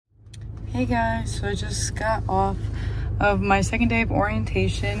Hey guys, so I just got off of my second day of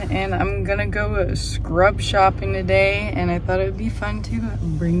orientation and I'm gonna go scrub shopping today, and I thought it would be fun to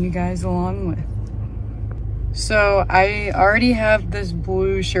bring you guys along with. So I already have this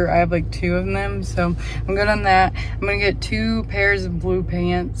blue shirt. I have like 2 of them, so I'm good on that. I'm gonna get 2 pairs of blue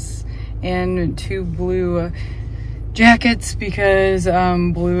pants and 2 blue jackets because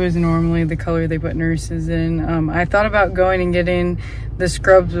blue is normally the color they put nurses in. I thought about going and getting the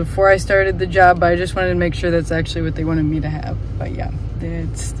scrubs before I started the job, but I just wanted to make sure that's actually what they wanted me to have. But yeah,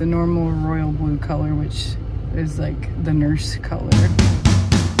 it's the normal royal blue color, which is like the nurse color.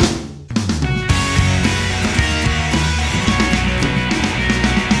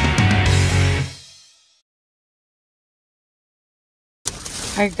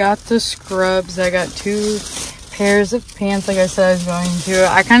 I got the scrubs. I got 2 pairs of pants like I said I was going to.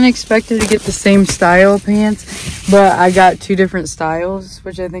 I kind of expected to get the same style pants, but I got 2 different styles,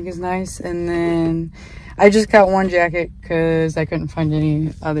 which I think is nice. And then I just got 1 jacket because I couldn't find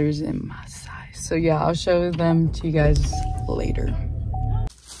any others in my size. So yeah, I'll show them to you guys later.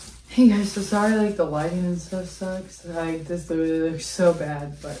 Hey guys, so sorry like the lighting and stuff sucks. Like this literally looks so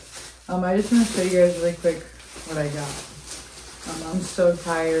bad, but I just want to show you guys really quick what I got. I'm so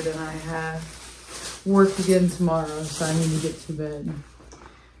tired and I have work again tomorrow, so I need to get to bed.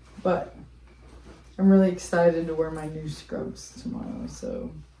 But I'm really excited to wear my new scrubs tomorrow.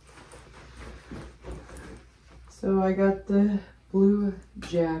 So I got the blue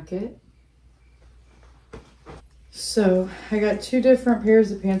jacket. So I got 2 different pairs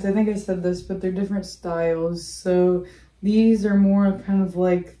of pants. I think I said this, but they're different styles. So these are more kind of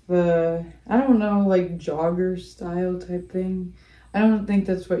like the, I don't know, like jogger style type thing. I don't think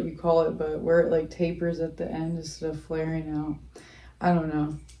that's what you call it, but where it like tapers at the end instead of flaring out. I don't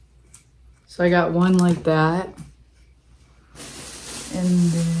know. So I got 1 like that. And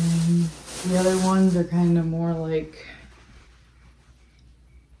then the other ones are kind of more like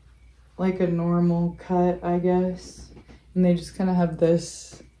a normal cut, I guess. And they just kind of have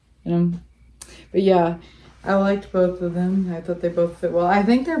this in them. But yeah, I liked both of them. I thought they both fit well. I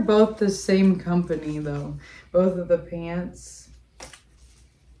think they're both the same company though. Both of the pants.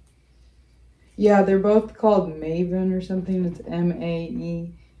 Yeah, they're both called Maven or something. It's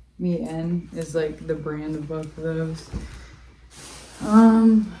M-A-E-V-N is like the brand of both of those.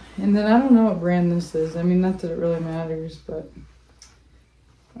 And then I don't know what brand this is. I mean, not that it really matters, but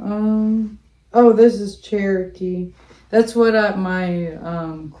oh, this is Cherokee. That's what my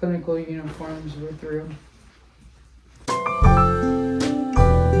clinical uniforms were through.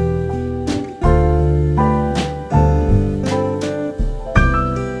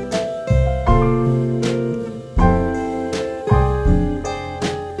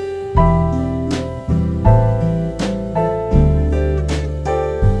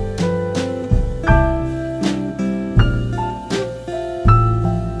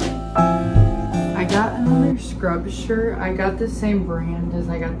 Scrub shirt. I got the same brand as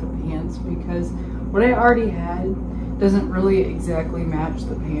I got the pants because what I already had doesn't really exactly match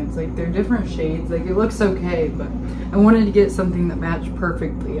the pants. Like they're different shades. Like it looks okay, but I wanted to get something that matched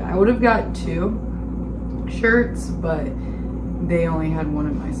perfectly. I would have got 2 shirts, but they only had 1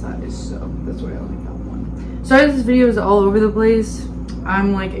 in my size, so that's why I only got 1. Sorry this video is all over the place.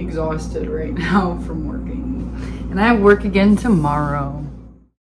 I'm like exhausted right now from working, and I have work again tomorrow.